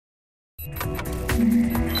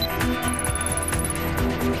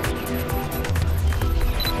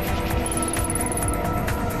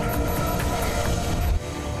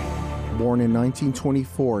born in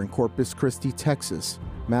 1924 in Corpus Christi, Texas,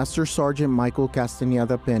 Master Sergeant Michael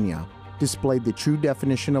Castaneda Pena displayed the true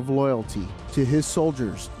definition of loyalty to his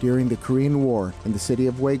soldiers during the Korean War in the city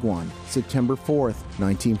of Wagwan, September 4,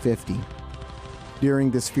 1950.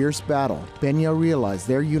 During this fierce battle, Pena realized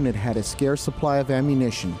their unit had a scarce supply of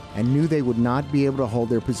ammunition and knew they would not be able to hold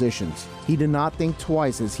their positions. He did not think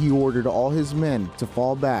twice as he ordered all his men to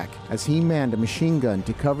fall back as he manned a machine gun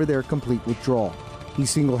to cover their complete withdrawal. He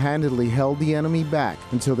single-handedly held the enemy back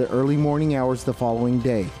until the early morning hours the following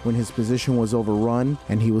day, when his position was overrun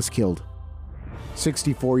and he was killed.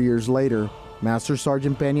 64 years later, Master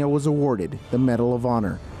Sergeant Pena was awarded the Medal of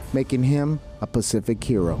Honor, making him a Pacific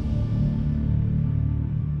hero.